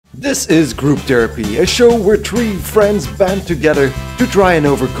This is Group Therapy, a show where three friends band together to try and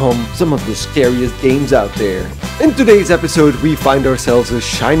overcome some of the scariest games out there. In today's episode, we find ourselves a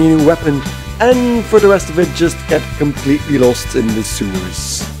shiny new weapon, and for the rest of it, just get completely lost in the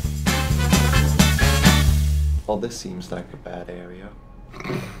sewers. Well, this seems like a bad area.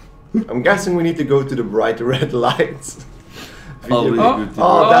 I'm guessing we need to go to the bright red lights.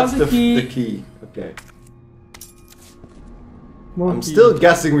 That's the key. Okay. I'm still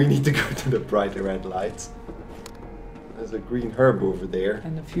guessing we need to go to the bright red lights. There's a green herb over there.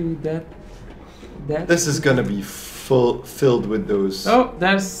 And a few dead. This is gonna be filled with those. Oh,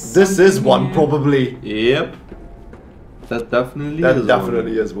 there's. This is one here. Probably. Yep. That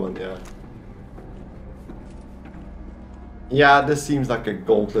definitely is one. Yeah. Yeah, this seems like a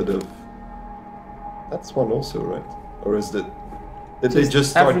gauntlet of. That's one also, right? Or is it? Did they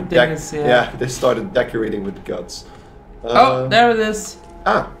just start? Yeah, they started decorating with guts. Oh, there it is.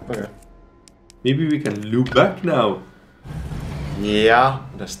 Ah, okay. Maybe we can loop back now. Yeah,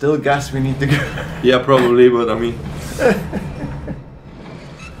 I still guess we need to go. Yeah, probably, but I mean.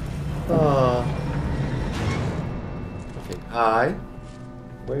 Okay, hi.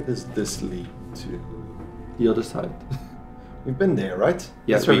 Where does this lead to? The other side. We've been there, right?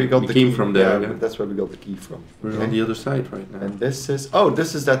 Yeah, that's where we got the key from there. Yeah, that's where we got the key from. We're on the other side right now. And this is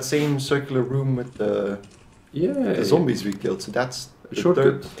that same circular room with the zombies we killed. So that's the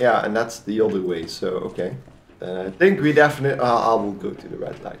shortcut. Yeah, and that's the other way. So okay, then I think we definitely. I will go to the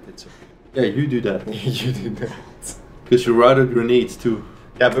red light. It's okay. Yeah, you do that. You do that. Because you rather grenades too.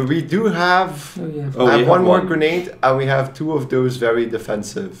 Yeah, but we do have. I have one more grenade, and we have two of those very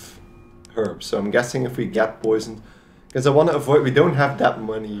defensive herbs. So I'm guessing if we get poisoned. Because I want to avoid, we don't have that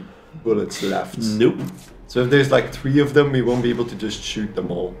many bullets left. Nope. So if there's like 3 of them, we won't be able to just shoot them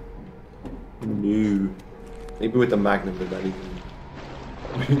all. No. Maybe with the Magnum, but then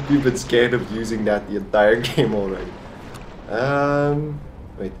we've been scared of using that the entire game already.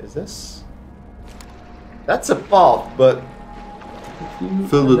 Wait, is this? That's a path, but...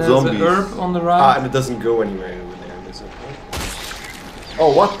 Filled with zombies. There's an herb on the right. Ah, and it doesn't go anywhere over there, is it?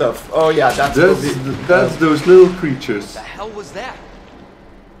 Oh, what the oh yeah, that's those little creatures. The hell was that?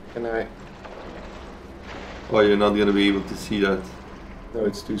 Can I? Oh, you're not gonna be able to see that. No,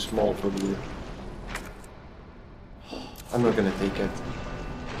 it's too small for me. I'm not gonna take it.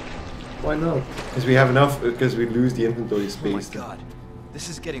 Why not? Because we have enough, because we lose the inventory space. Oh my god, this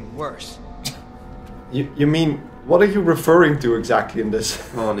is getting worse. You mean, what are you referring to exactly in this?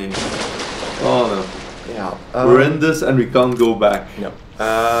 Oh no. Oh no. Yeah. We're in this and we can't go back. No.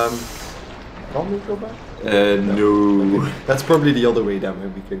 Can we go back? No. Okay. That's probably the other way then,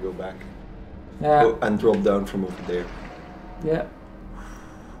 maybe we can go back. Yeah. Oh, and drop down from over there. Yeah.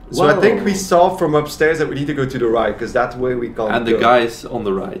 So I think we saw from upstairs that we need to go to the right, because that way we can't And the guy's on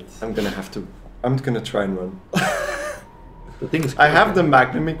the right. I'm gonna try and run. The thing is, I have the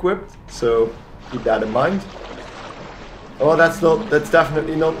Magnum equipped, so keep that in mind. Oh, that's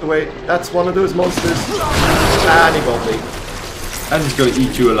definitely not the way. That's one of those monsters. And he got me. And he's gonna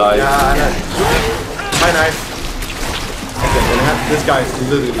eat you alive. Yeah, my knife. Okay, then this guy is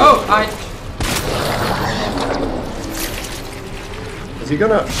literally. Oh, Is he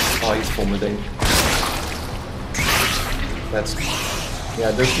gonna? Oh, he's vomiting. That's.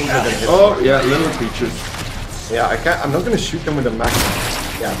 Yeah, those things are gonna hit. Oh, yeah, little creatures. Yeah, I can't. I'm not gonna shoot them with a Magnum.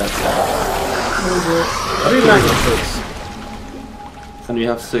 Yeah, that's that. How do you Magnum first? And we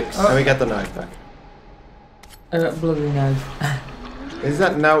have 6. And we get the knife back. bloody knife. Is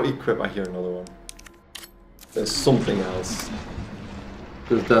that now equipped? I hear another one. There's something else.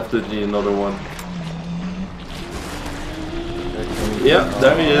 There's definitely another one. Yeah,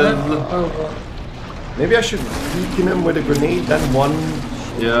 there he is. Maybe I should weaken him with a grenade, then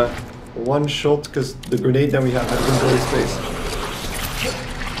one shot, because the grenade then we have inventory space.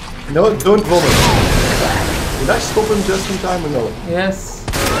 No, don't vomit. Did I stop him just in time or no? Yes.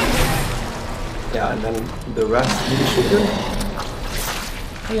 Yeah, and then the rest you should do.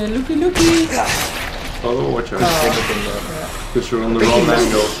 Yeah, looky. Oh, watch out. Because you're on the wrong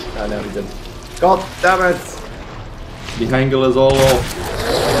angle. Ah, no, he didn't. God damn it! The angle is all off.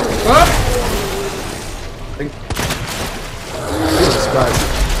 Jesus Christ.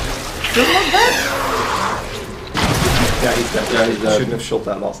 Still not dead? Yeah, he's dead. Yeah, he's dead. Shouldn't have shot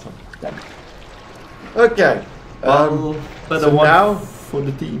that last time. Damn. Okay. Better so one now for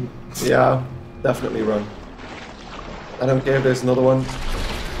the team. Yeah, definitely run. I don't care if there's another one.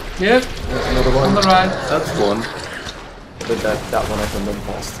 Yep. There's another one. On the right. That's one. But that one I can run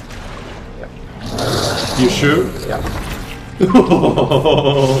past. Yeah. You sure? Yeah.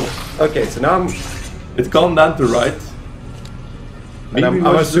 Okay, so now It's gone down to right. And I'm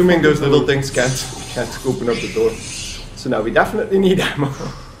where's the assuming those fucking little door? things can't open up the door. So now we definitely need ammo.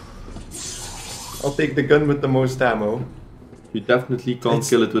 I'll take the gun with the most ammo. You definitely can't It's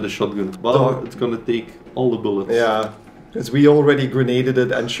kill it with a shotgun. Well, dark. it's gonna take all the bullets. Yeah, because we already grenaded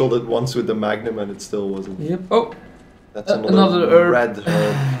it and shot it once with the magnum and it still wasn't. Yep. Oh, That's another herb. red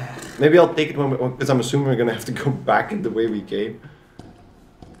herb. Maybe I'll take it because I'm assuming we're gonna have to go back in the way we came.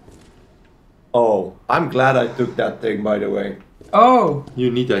 Oh, I'm glad I took that thing, by the way. oh, You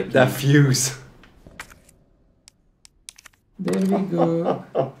need that key. That fuse. there we go.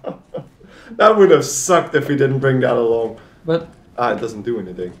 That would have sucked if we didn't bring that along. But Ah, it doesn't do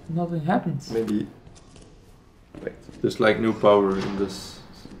anything. nothing happens. Maybe. Wait, There's like no power in this.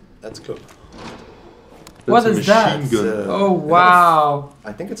 that's close. What That's a is that? machine gun. Oh wow.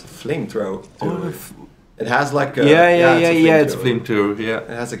 I think it's a flamethrower. Oh, It has like a. yeah, it's flamethrower. flamethrower, yeah. It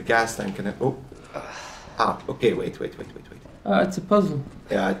has a gas tank in it. Oh. Ah, okay, wait. It's a puzzle.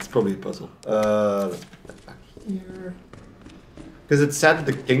 Yeah, it's probably a puzzle. Let's put that back. Here. Because it said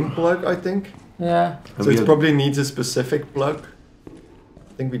the king plug, I think. Yeah. So it probably needs a specific plug.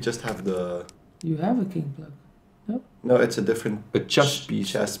 I think we just have the. You have a king plug. No, it's a different A chess piece.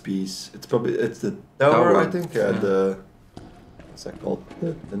 Chess piece. It's the tower, I Tower, think. Yeah, yeah. the. What's that called?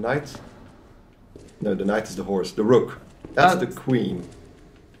 The knight. No, the knight is the horse. The rook. That's the queen.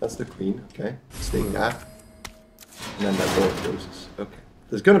 That's the queen. Okay, let's take that. And then that door closes. Okay.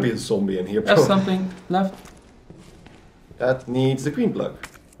 There's gonna be a zombie in here. There's probably. something left. That needs the queen plug.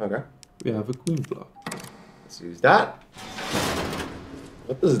 Okay. We have a queen plug. Let's use that.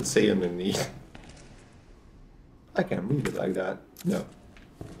 What does it say underneath? I can't read it like that. No.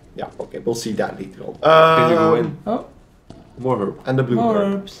 Yeah, okay, we'll see that later on. Can you go in? Oh, More herb. And the blue more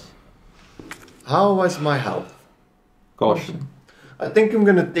herb. herbs. How was my health? Caution. I think I'm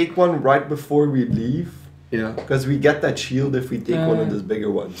gonna take one right before we leave. Yeah. Because we get that shield if we take one of those bigger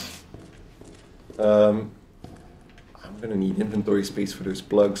ones. I'm gonna need inventory space for those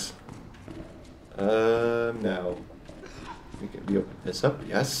plugs. Now. We open this up.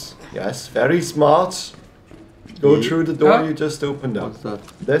 Yes. Yes. Very smart. Go Yeah. through the door Oh. you just opened up. What's that?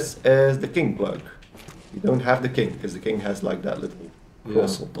 This is the king plug. You don't have the king because the king has like that little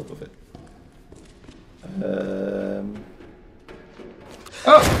cross on top of it.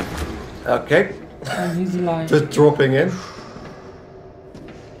 Oh, Okay, and he's alive. just dropping in.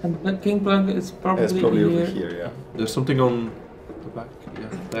 And the king plug is probably, It's probably here. over here, yeah. There's something on the back. Yeah,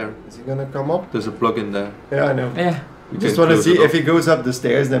 there. Is he gonna come up? There's a plug in there. Yeah, I know. Yeah. We You just can want to close see it if up. he goes up the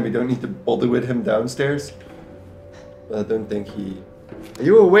stairs, then we don't need to bother with him downstairs. But I don't think he... Are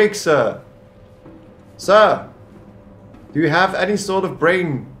you awake, sir? Sir? Do you have any sort of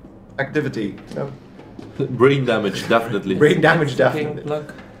brain activity? No? Brain damage, definitely. Brain damage, That's the king definitely.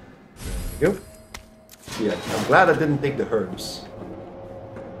 plug. Yep. Yeah, I'm glad I didn't take the herbs.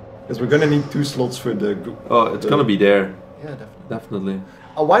 Because we're gonna need 2 slots for the... Oh, it's gonna be there. Yeah, definitely. Definitely.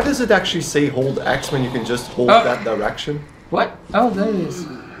 Why does it actually say hold X when you can just hold Oh. that direction? What? Oh, there it is.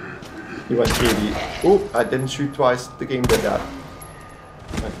 He went through the... Oh, I didn't shoot twice. The game did that.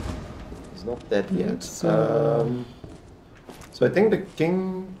 Right. He's not dead yet. So- So I think the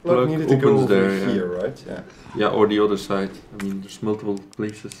king plug Plug needed to go opens over there, yeah. here, right? Yeah. Yeah, or the other side. I mean, there's multiple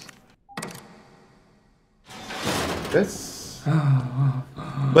places. This.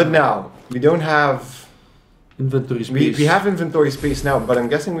 But now, we don't have... Inventory space. We have inventory space now, but I'm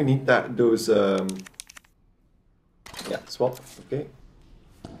guessing we need those... Yeah, swap. Okay.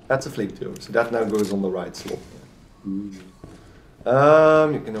 That's a flamethrower, so that now goes on the right slot. You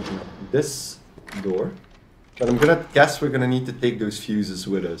can open up this door. But I'm gonna guess we're gonna need to take those fuses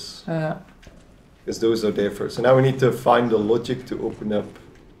with us. Because those are there first. So now we need to find the logic to open up.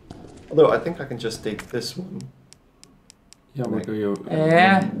 Although I think I can just take this one. Yeah, what do you...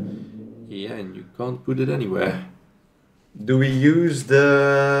 Yeah. Yeah, and you can't put it anywhere. Do we use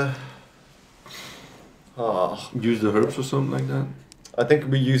the... Use the herbs or something like that. I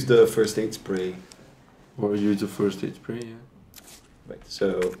think we use the first aid spray. Or use the first aid spray, yeah. Right,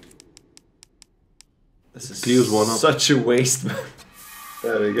 so... This is Clears one up. such a waste.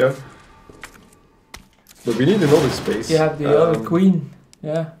 There we go. But we need another space. You have the other queen.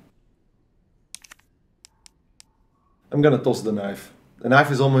 Yeah. I'm gonna toss the knife. The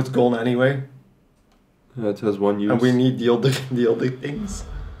knife is almost gone anyway. Yeah, it has one use. And we need the other things.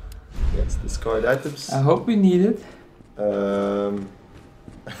 Yes, discard items. I hope we need it.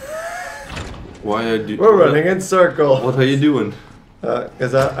 Why are you... We're running in circle. What are you doing?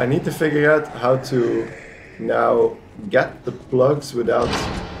 Because I need to figure out how to now get the plugs without...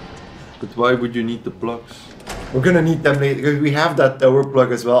 But why would you need the plugs? We're gonna need them later, because we have that tower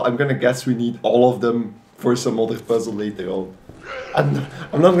plug as well. I'm gonna guess we need all of them for some other puzzle later on.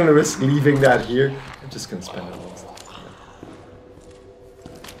 I'm not gonna risk leaving that here. I'm just gonna spend it all.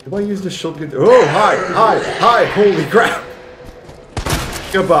 Do I use the shotgun? Oh, hi! Holy crap!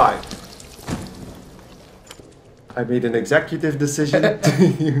 Goodbye. I made an executive decision to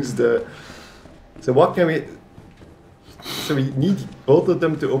use the... So what can we... So we need both of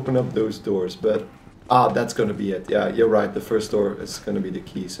them to open up those doors, but... Ah, that's gonna be it. Yeah, you're right. The first door is gonna be the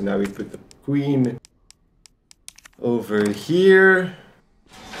key. So now we put the queen over here.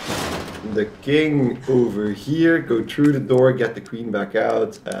 The king over here. Go through the door, get the queen back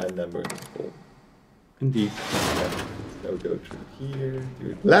out, and then we're gonna pull. Indeed. Now go through here,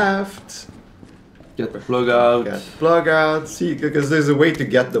 do it left. Get the plug out. Get the plug out. See, because there's a way to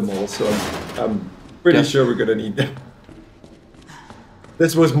get them all, so I'm pretty sure we're gonna need them.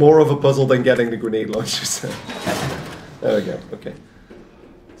 This was more of a puzzle than getting the grenade launchers. There we go, okay.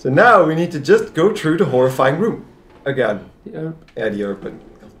 So now we need to just go through the horrifying room. Again. Yeah. Yeah, the open.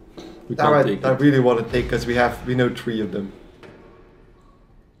 I I really want to take, because we know 3 of them.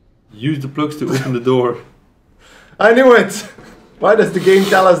 Use the plugs to open the door. I knew it! Why does the game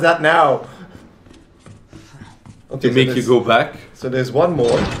tell us that now? Okay, To make you go back. So there's one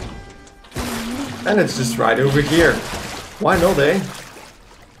more. And it's just right over here. Why not, eh?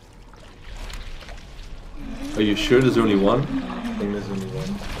 Are you sure there's only one? I think there's only one.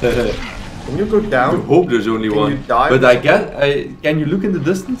 Can you go down? I hope there's only Can one. you dive? But can you look in the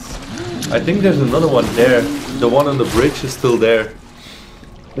distance? I think there's another one there. The one on the bridge is still there.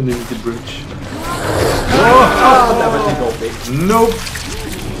 Underneath the bridge. Oh, never think of it. Nope.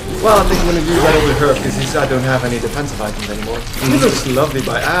 Well, I think I'm gonna use that over her because I don't have any defensive items anymore. He looks lovely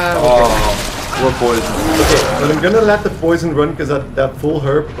by Oh, we're poison. Okay, but I'm gonna let the poison run because that full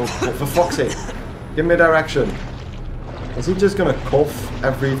herb. Oh, for fuck's sake. Give me direction. Is he just gonna cough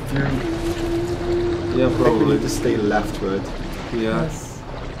every few? Yeah, I think we probably. need to stay left with it. Yeah.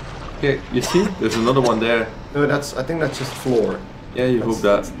 Okay, you see? There's another one there. No, I think that's just floor. Yeah, you hope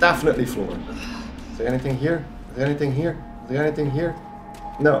that. It's definitely floor. Is there anything here? Is there anything here? Is there anything here?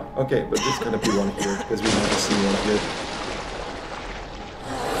 No. Okay, but there's gonna be one here because we've never seen one here.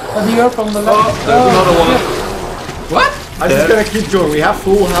 Oh, here from the left. Oh, there's another one. What? I'm just gonna keep going. We have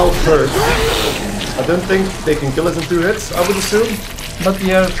full health first. I don't think they can kill us in 2 hits, I would assume. But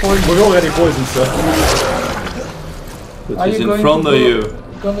we are poisoned. We're already poisoned, so. But Are he's you in going front to of go- you.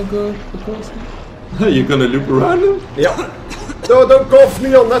 Gonna go to poison? You're gonna loop around him? Yeah. No, don't cough,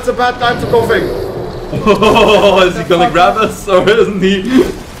 Neil. That's a bad time for coughing. Oh, is he gonna grab us or isn't he?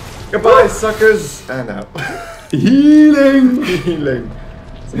 Goodbye, suckers. And now. Healing! Healing.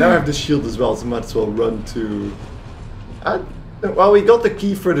 So now I have the shield as well, so might as well run to... well, we got the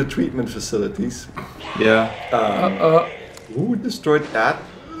key for the treatment facilities. Yeah. Who destroyed that?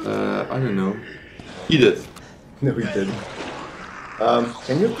 I don't know. He did. No, he didn't.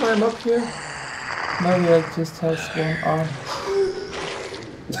 Can you climb up here? No, he just has one arm.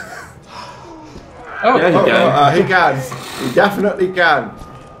 Oh, Yeah, he can. He can. He definitely can.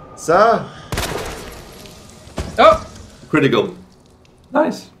 Sir? oh! Critical.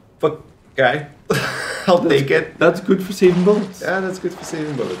 Nice. Fuck. Okay. I'll take it. That's good for saving bullets. Yeah, that's good for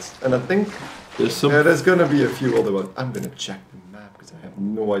saving bullets. And I think There's some. there's gonna be a few other ones. I'm gonna check the map because I have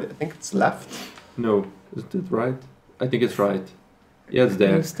no idea. I think it's left. No. Is it right? I think it's right. Yeah, it's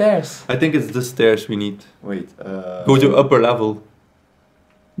there. The stairs. I think it's the stairs we need. Wait. Go to upper level.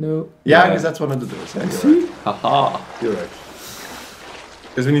 No. Yeah, Yeah. because that's one of the doors. Yeah, you're right. Haha. You're right.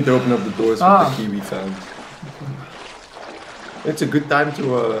 Because we need to open up the doors with the key we found. It's a good time to.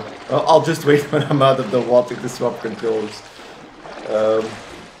 I'll just wait when I'm out of the water to swap controls.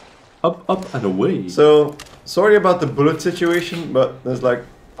 Up, and away. So sorry about the bullet situation, but there's like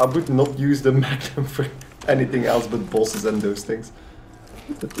I would not use the Magnum for anything else but bosses and those things.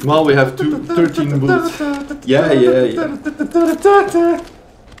 Well, we have 13 bullets. Yeah.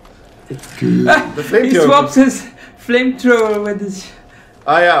 It's good. The flame He swaps his flamethrower with his...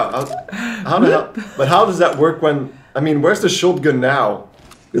 Ah yeah. How the hell? But how does that work when? I mean, where's the shotgun now?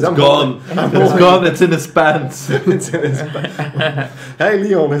 It's gone. It's gone. It's in his pants. It's in his pants. Hey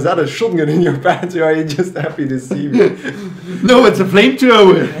Leon, is that a shotgun in your pants or are you just happy to see me? No, it's a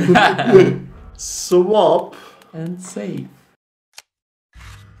flamethrower. Swap. And save.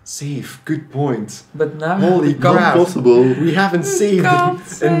 Save. Good point. But now... Holy crap. Impossible. We haven't saved can't in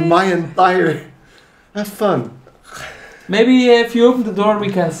save. my entire... Have fun. Maybe if you open the door we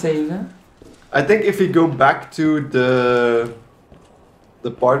can save, huh? I think if we go back to the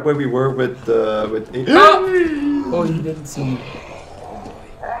part where we were with Oh, he didn't see me.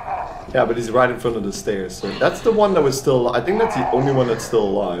 Yeah, but he's right in front of the stairs. So that's the one that was still. I think that's the only one that's still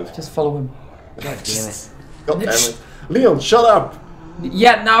alive. Just follow him. God damn it. God damn it. Leon, shut up!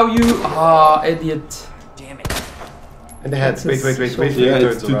 Yeah, now you. Ah, idiot. Damn it. In the head. That's Wait. his shoulder. Yeah,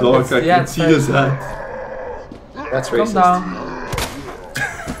 turns it's too around. dark. I Yeah, can it's see very his hand. That's Come racist. down.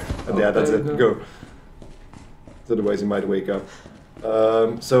 And yeah, that's there it. you Go. Otherwise, he might wake up.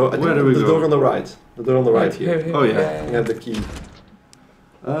 So I think Where do we the go? door on the right. The door on the right here. Oh, yeah. We have the key.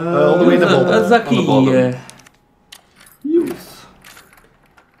 All the way in the bottom. That's a On the key. bottom. Use.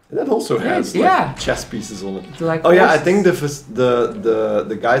 And that also has like, yeah. chess pieces on it. It's like Oh yeah, I horses. think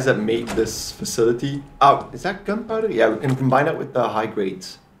the guys that made this facility. Oh, is that gunpowder? Yeah, we can combine it with the high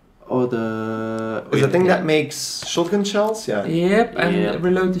grades. Oh, the... Is the thing that makes shotgun shells? Yeah. Yep, and Yeah.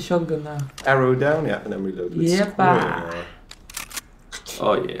 reload the shotgun now. Arrow down, yeah, and then reload. with Yep. square.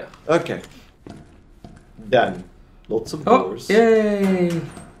 Oh, yeah. Okay. Then, lots of Oh, doors. yay!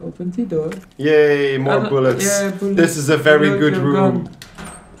 Open the door. Yay, more bullets. Yeah, bullets. This is a very Reload good your room. gun.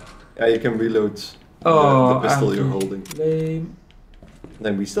 Yeah, you can reload Oh, the pistol you're empty. holding. Lame.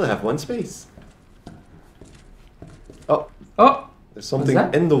 Then we still have one space. Oh, Oh! there's something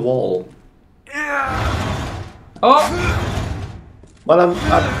that? in the wall. Oh! Well,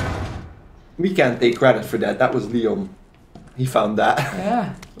 we can't take credit for that. That was Leon. He found that.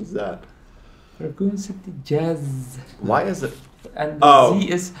 Yeah. What's that? Raccoon City Jazz. Why is it? And the Oh. Z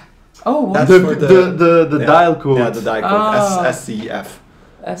is. Oh, what? That's The, for the yeah, dial code. Yeah, the dial code. Ah. SCF.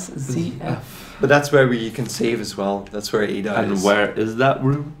 SZF. But that's where we can save as well. That's where Ada And is. where is that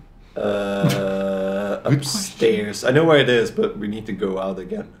room? Upstairs. I know where it is, but we need to go out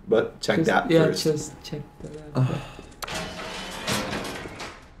again. But check Just- that yeah, first. just check the lab.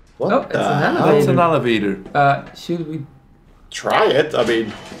 What Oh, it's the an hell? elevator. That's an elevator. Should we? Try it. I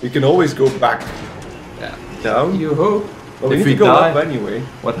mean, we can always go back Yeah. down. You hope. Well, we If need we to go die- up anyway.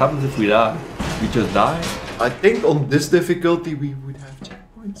 What happens if we die? We just die? I think on this difficulty we would have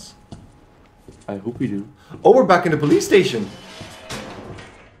checkpoints. I hope we do. Oh, we're back in the police station.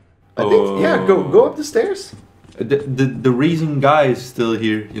 I think, yeah, go up the stairs. The raising guy is still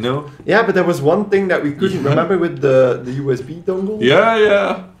here, you know? Yeah, but there was one thing that we couldn't remember with the USB dongle.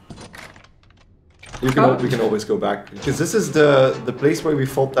 Yeah. We can always go back because this is the place where we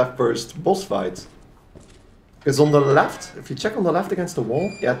fought that first boss fight. Because on the left, if you check on the left against the wall,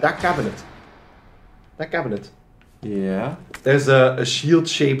 yeah, that cabinet. Yeah. There's a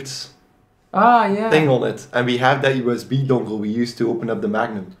shield-shaped Ah, yeah. thing on it, and we have that USB dongle we used to open up the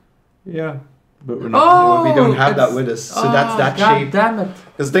Magnum. Yeah. But we're not. Oh, we don't have that it's- with us, so that's that God shape. Damn it!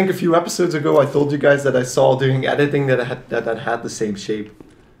 Because I think a few episodes ago I told you guys that I saw during editing that I had the same shape.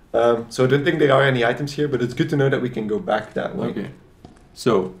 So I don't think there are any items here, but it's good to know that we can go back that way. Okay.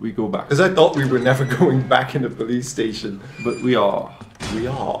 So, we go back. Because I thought we were never going back in the police station. But we are. We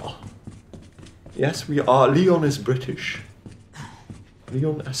are. Yes, we are. Leon is British.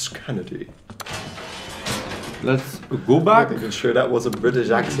 Leon S. Kennedy. Let's go I'm back. not even sure that was a British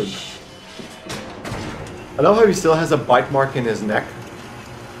accent. I love how he still has a bite mark in his neck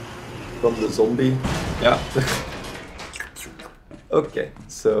from the zombie. Yeah. Okay,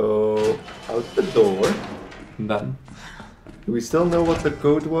 so out the door. Then. Do we still know what the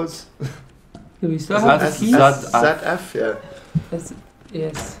code was? Do we still Is have it the keys? ZF, yeah.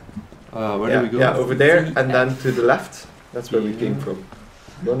 Yes. Where yeah, do we go? yeah, over there, ZF. and then to the left. That's where we came from.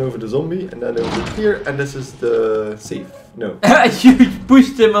 Run over the zombie, and then over here, and this is the safe. No. You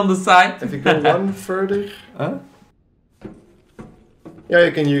pushed him on the side. If you go one further, Huh? yeah,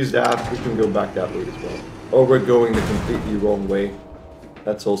 you can use that. We can go back that way as well. Or we're going the completely wrong way.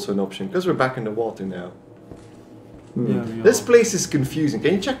 That's also an option, because we're back in the water now. Yeah, we This are. place is confusing.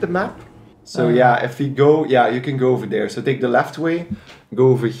 Can you check the map? So yeah, if we go, yeah, you can go over there. So take the left way, go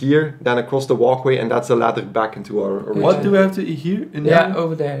over here, then across the walkway, and that's a ladder back into our original. What do we have to here? In Yeah, there?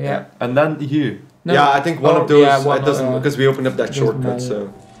 over there. Yeah. And then here. No. Yeah, I think one Oh, of those, yeah, one it doesn't, of, because we opened up that doesn't shortcut, matter.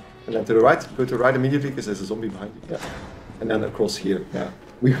 so. And then to the right, go to the right immediately, because there's a zombie behind you. Yeah. And then across here, yeah.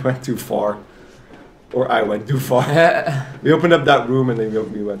 We went too far. Or I went too far. We opened up that room and then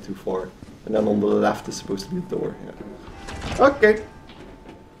we went too far. And then on the left is supposed to be a door, yeah. Okay.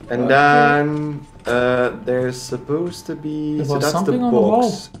 And then, there's supposed to be, There so was that's something the on the wall.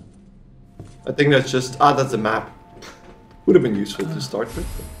 box. I think that's just, that's a map. Would have been useful to start with.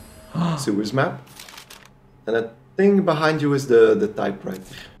 Sewers map. And that thing behind you is the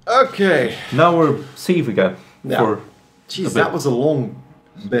typewriter. Okay. Now we're safe again. Yeah. For Jeez, a bit. that was a long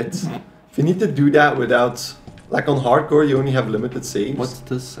bit. If you need to do that without, like on hardcore, you only have limited saves. what's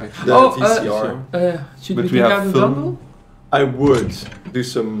this actually? The Oh, VCR. Should But we we take have out the film. dongle? I would do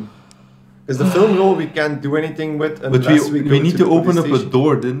some, because the film roll we can't do anything with But unless we go need to to the open police up a station.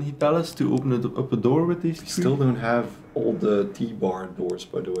 door, didn't he tell us to open up a door with these We still don't have all the T-bar doors,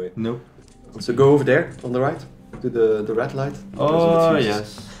 by the way. No. So go over there on the right to the red light. Oh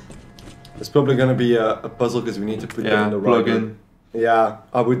yes. It's probably gonna be a puzzle because we need to put them in the right plug order. in. Yeah,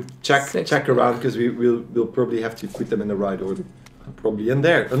 I would check Six. around because we'll probably have to put them in the right order. Probably in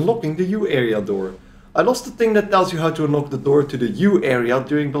there. Unlocking the U area door. I lost the thing that tells you how to unlock the door to the U area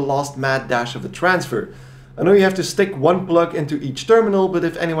during the last mad dash of the transfer. I know you have to stick one plug into each terminal, but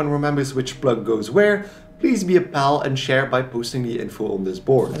if anyone remembers which plug goes where, please be a pal and share by posting the info on this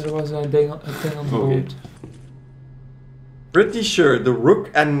board. There was a thing on the board. Pretty sure the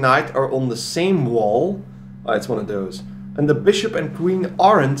rook and knight are on the same wall. Oh, it's one of those. And the bishop and queen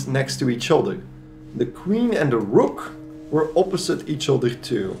aren't next to each other. The queen and the rook were opposite each other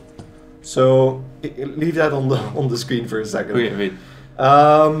too. So leave that on the screen for a second. Okay, wait.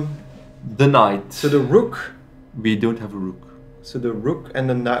 The knight. So the rook. We don't have a rook. So the rook and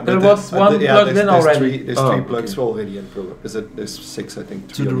the knight. There was one plugged in already. There's three plugs already in. There's six, I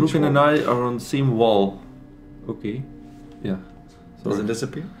think. So the rook and the knight are on the same wall. Okay. Yeah. Does it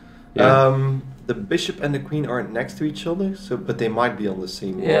disappear? Yeah. The bishop and the queen aren't next to each other, but they might be on the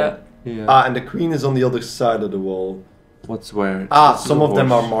same wall. Yeah. And the queen is on the other side of the wall. What's where? Some of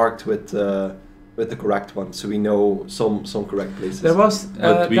them are marked with the correct one, so we know some correct places. There was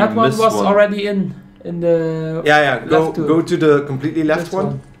that one was already in the. Yeah. Go to the completely left this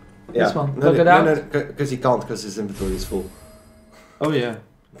one. Yeah. This one. No, Plug it out. No, because he can't, because his inventory is full. Oh yeah.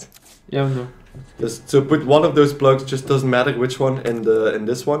 Yeah, no. So put one of those plugs. Just doesn't matter which one in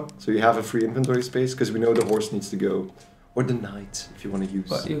this one. So you have a free inventory space, because we know the horse needs to go, or the knight if you want to use.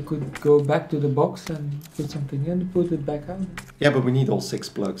 But you could go back to the box and put something in, put it back out. Yeah, but we need all 6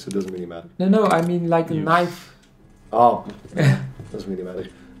 plugs, so it doesn't really matter. No, I mean like a knife. Oh, doesn't really matter.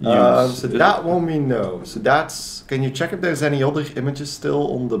 So that one we know. So that's. Can you check if there's any other images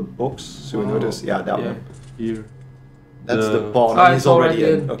still on the box? So we know there's. Yeah, that one. Here. That's the pawn. Oh, And he's already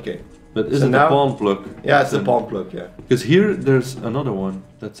in. Okay. But is it the pawn plug? Yeah, it's the pawn plug. Yeah. Because here there's another one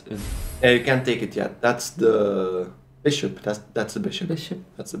that's in. Yeah, you can't take it yet. That's the bishop. That's the bishop.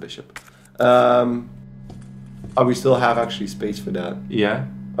 That's the bishop. Oh, we still have actually space for that. Yeah.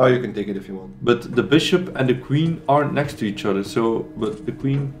 Oh, you can take it if you want. But the bishop and the queen aren't next to each other, so but the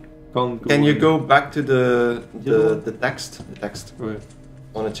queen can't go. Can you go back to the text? The text. Okay.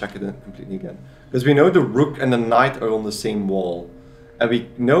 I want to check it completely again. Because we know the rook and the knight are on the same wall. And we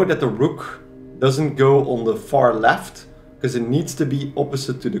know that the rook doesn't go on the far left, because it needs to be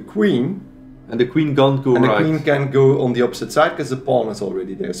opposite to the queen. And the queen can't go and right. And the queen can go on the opposite side, because the pawn is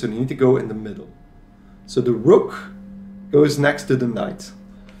already there. So you need to go in the middle. So the rook goes next to the knight.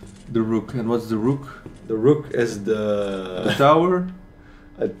 The rook. And what's the rook? The rook is the tower?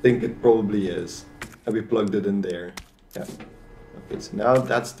 I think it probably is. And we plugged it in there. Yeah. Okay, so now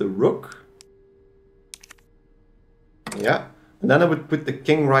that's the rook. Yeah. And then I would put the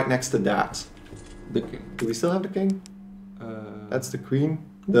king right next to that. The king. Do we still have the king? That's the queen.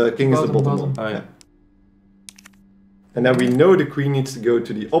 The king is the bottom one. Oh, yeah. And then we know the queen needs to go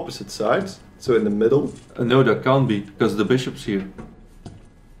to the opposite side. So in the middle. No, that can't be, because the bishop's here.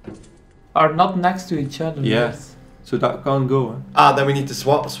 Are not next to each other. Yes. So that can't go. Huh? Then we need to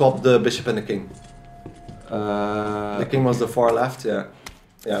swap the bishop and the king. The king was the far left, yeah.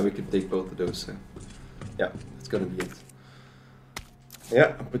 Yeah, we could take both of those. Yeah, that's gonna be it.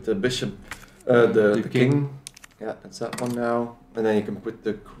 Yeah, put the bishop, the king. Yeah, that's that one now. And then you can put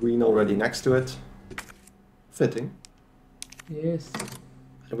the queen already next to it. Fitting. Yes.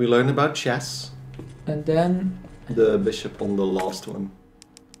 And we learned about chess. And then the bishop on the last one.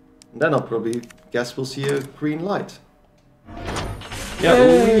 And then I'll probably guess we'll see a green light. Yeah,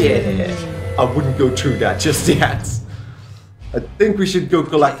 oh yeah. I wouldn't go through that just yet. I think we should go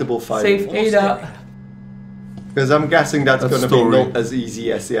collectible fight. Save Ada. Because I'm guessing that's gonna be not as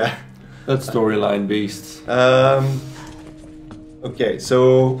easy as, yeah. That's storyline based. Okay,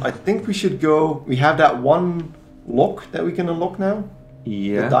 so I think we should go. We have that one lock that we can unlock now.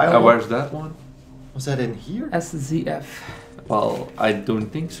 Yeah. Where's that one? Was that in here? SZF. Well, I don't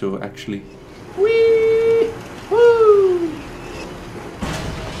think so, actually. Whee! Woo!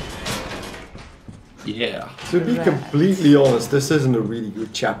 Yeah. To be completely honest, this isn't a really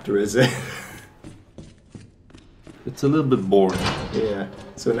good chapter, is it? It's a little bit boring. Yeah.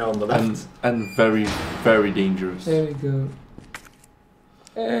 So now on the left. And very, very dangerous. There we go.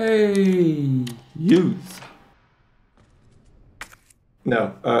 Hey! Youth.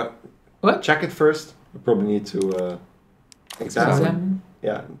 No. What? Check it first. We probably need to examine.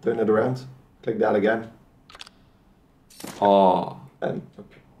 Yeah, turn it around. Click that again. Oh. And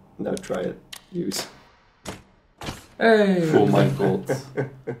okay. Now try it. Use. Hey! Oh my god.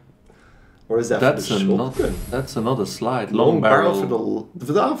 Or is that That's for the shotgun? That's another slide. Long barrel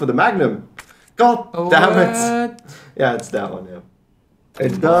for the Magnum. God damn it! What? Yeah, it's that one. Yeah,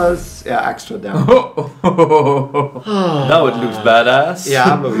 it does. Yeah, extra damage. Now it looks badass.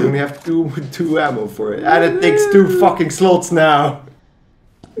 Yeah, but we only have two ammo for it, and it takes 2 fucking slots now.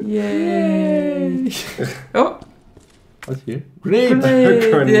 Yay! Oh, What's here? Grenade.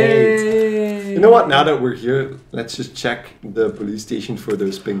 Grenade. Yay. You know what? Now that we're here, let's just check the police station for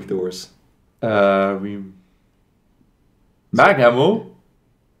those pink doors. Mag ammo.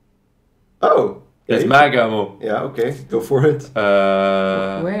 Oh, It's yeah, mag ammo. yeah. Okay, go for it.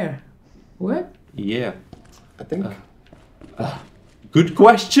 Where? What? Yeah. I think. Good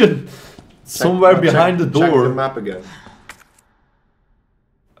question. Somewhere behind the Check the door. map again.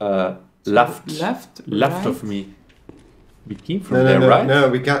 Left. Left? Left right? of me. We came from No, there, no, right? no.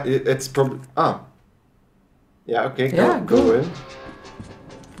 We can't. It's probably. Yeah. Okay. Yeah, Go go. in.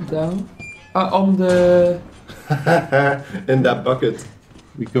 Down. On the... In that bucket.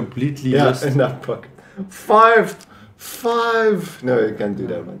 We completely Yeah, missed. in that bucket. 5. No, you can't do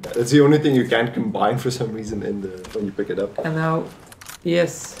that like that. It's the only thing you can't combine for some reason in the when you pick it up. And now...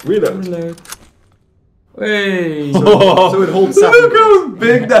 Yes. Reload. Hey! So it holds 7 Look how bullets.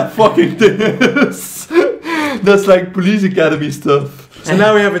 big that fucking thing is. That's like police academy stuff. So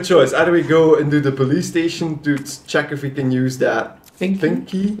now we have a choice. Either we go into the police station to check if we can use that pink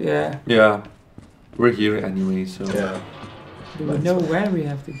key. Yeah. Yeah. We're here anyway, so. Yeah. Do we know where we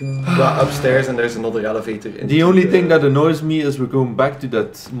have to go? Well, upstairs and there's another elevator. The only thing that annoys me is we're going back to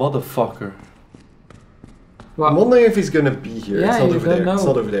that motherfucker. I'm wondering if he's gonna be here. Yeah, it's not you over don't there. know. It's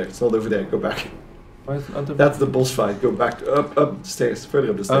not over there. It's not over there. Go back. Why is it not That's the boss fight. Go back up the stairs. Further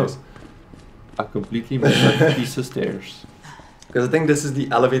up the stairs. I completely missed that piece of stairs. Because I think this is the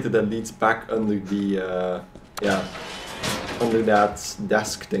elevator that leads back under the under that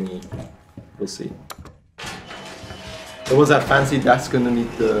desk thingy. We'll see. There was that fancy desk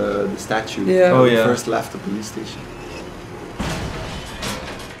underneath the statue. Yeah. Oh, when we yeah. first left the police station.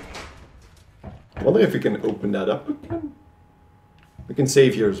 I wonder if we can open that up again. We can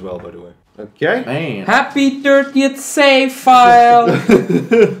save here as well, by the way. Okay. Man. Happy 30th save file!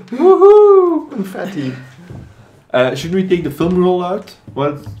 Woohoo! Confetti. Shouldn't we take the film roll out?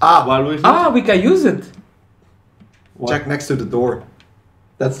 While we're here? We can use it! What? Check next to the door.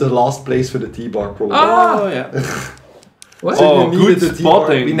 That's the last place for the T-bar probably. Oh, yeah. What? So Oh, you needed good the T-bar.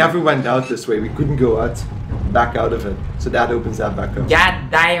 spotting. We never went out this way. We couldn't go back out of it. So that opens that back up.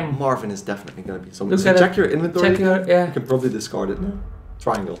 God damn! Marvin is definitely gonna be someone. Look So at check it. your inventory. Check your... You Yeah. can probably discard it now.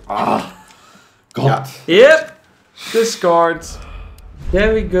 Triangle. God. Yep! Discard.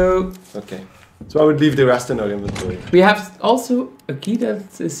 There we go. Okay. So I would leave the rest in our inventory. We have also a key that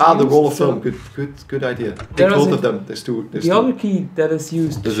is The used, roll of so film. Good idea. Take There is both a- of them. There's two. There's The two. other key that is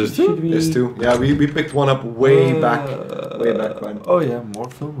used. Is there should two? we- There's two. Yeah, we picked one up way back when. Oh, yeah, more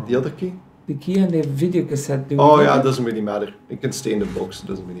film roll. The other key? The key and the video cassette. Do we Oh know yeah, it that? doesn't really matter. It can stay in the box. It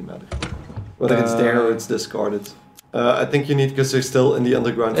doesn't really matter. Whether it's there or it's discarded. I think you need because they're still in the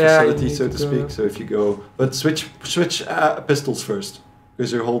underground Yeah, you facility, need so to to go. speak. So if you go, but switch pistols first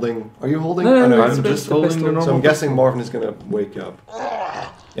because you're holding. Are you holding? No, Oh, no, I'm it's just the holding pistol. the normal. So I'm guessing Marvin is gonna wake up.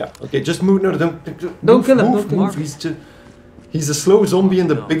 Yeah. Okay. Just move. No, don't Don't kill him, Move, don't kill him. move. He's a slow zombie in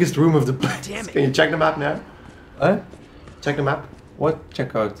the biggest room of the place. Damn it. Can you check the map now? Check the map. What?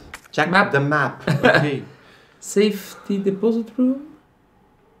 Check out. Check Map. the map. Okay. Safety deposit room?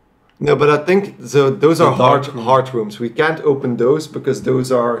 No, but I think so. Those The are dark room. hard rooms. We can't open those because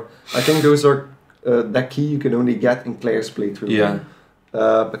those are. I think those are that key you can only get in Claire's playthrough. Yeah.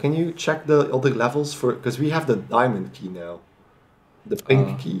 But can you check the other levels for? Because we have the diamond key now, the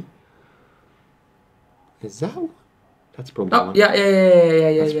pink key. Is that one? That's probably Oh, one. yeah.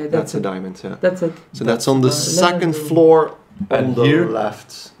 That's That's a it. diamond. Yeah. That's it. So that's on the second room. floor on And the here? left.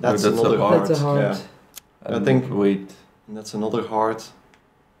 That's, that's a another heart. heart. That's a heart. Yeah. And think- Wait. And that's another heart.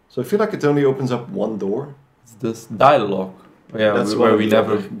 So I feel like it only opens up one door. It's this dialogue. Yeah, That's where one we of the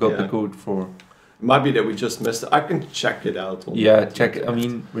never other- got the yeah. code for. It might be that we just missed it. I can check it out. On Yeah, check. I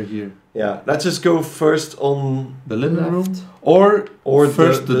mean, we're here. Yeah, let's just go first on The living room? Left. Or the-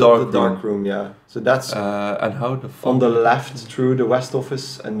 first the dark dark room. room. Yeah, so that's And how the fuck? on the left through the west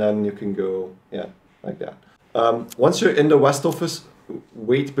office, and then you can go like that. Once you're in the west office,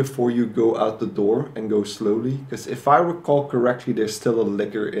 wait before you go out the door and go slowly. Because if I recall correctly, there's still a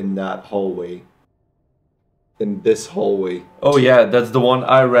liquor in that hallway. In this hallway. Oh yeah, that's the one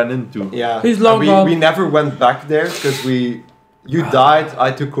I ran into. Yeah. He's long we, gone. we never went back there because you died, I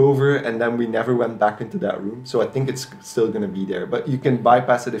took over, and then we never went back into that room. So I think it's still gonna be there. But you can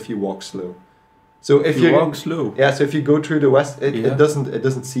bypass it if you walk slow. So if You you walk slow. Yeah, so if you go through the west, it Yeah.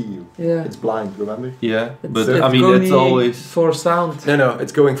 doesn't see you. Yeah. It's blind, remember? Yeah, but It's I mean only it's always for sound. No,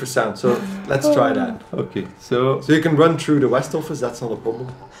 it's going for sound. So let's try that. okay. So So you can run through the west office. That's not a problem.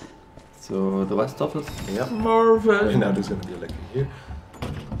 the west office. Yeah. Marvin. And now there's gonna be a lick here.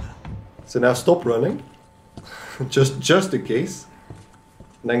 So now stop running, just in case.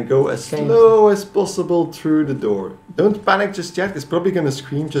 And then go as slow as possible through the door. Don't panic just yet. It's probably gonna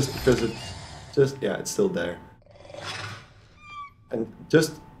scream just because it's still there. And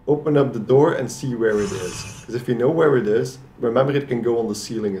just open up the door and see where it is. Because if you know where it is, remember it can go on the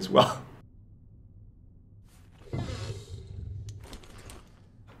ceiling as well.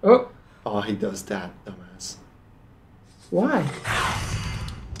 Oh, Oh, he does that, dumbass. why?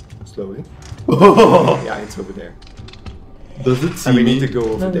 Slowly. Yeah, it's over there. Does it see And we me? need to go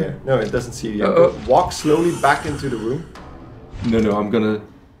over No. there. No, it doesn't see you yet. Uh-oh. Walk slowly back into the room. No, I'm gonna.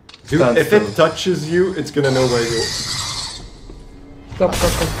 Dude, Stand if still. it touches you, it's gonna know where you. Stop.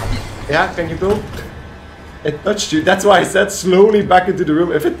 Yeah, can you go? It touched you. That's why I said slowly back into the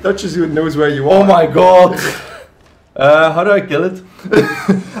room. If it touches you, it knows where you are. Oh my god! How do I kill it?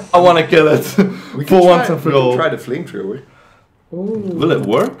 I wanna kill it We for can once and for we can all. try the flamethrower. Ooh. Will it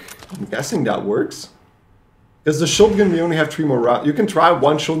work? I'm guessing that works. Because the shotgun, we only have 3 more rounds. You can try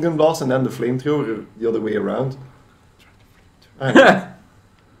one shotgun blast and then the flamethrower the other way around. I don't know.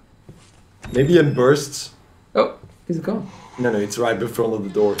 Maybe in bursts. Oh, he's gone. No, it's right in front of the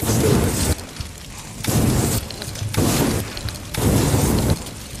door. It's still there.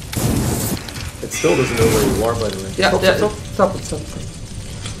 It still doesn't know where you are, by the way. Yeah, Stop. stop.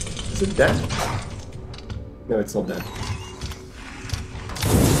 Is it dead? No, it's not dead.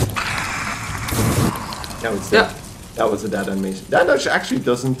 Now it's dead. Yeah. That was a dead animation. That actually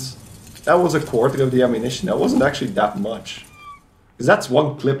doesn't... That was a quarter of the ammunition. That wasn't actually that much. Because that's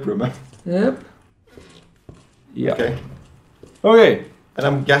one clip, remember? Yep. Yeah. Okay. Okay. And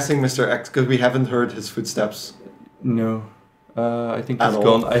I'm guessing Mr. X, because we haven't heard his footsteps. No. I think At he's all.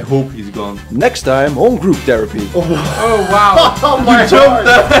 gone. I hope he's gone. Next time on Group Therapy. Oh wow. Oh my god!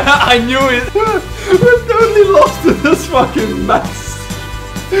 I knew it! We're totally lost in this fucking mess.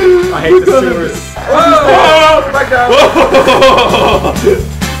 I hate the sewers. Whoa. Back down!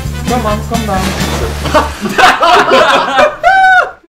 Come on, come down.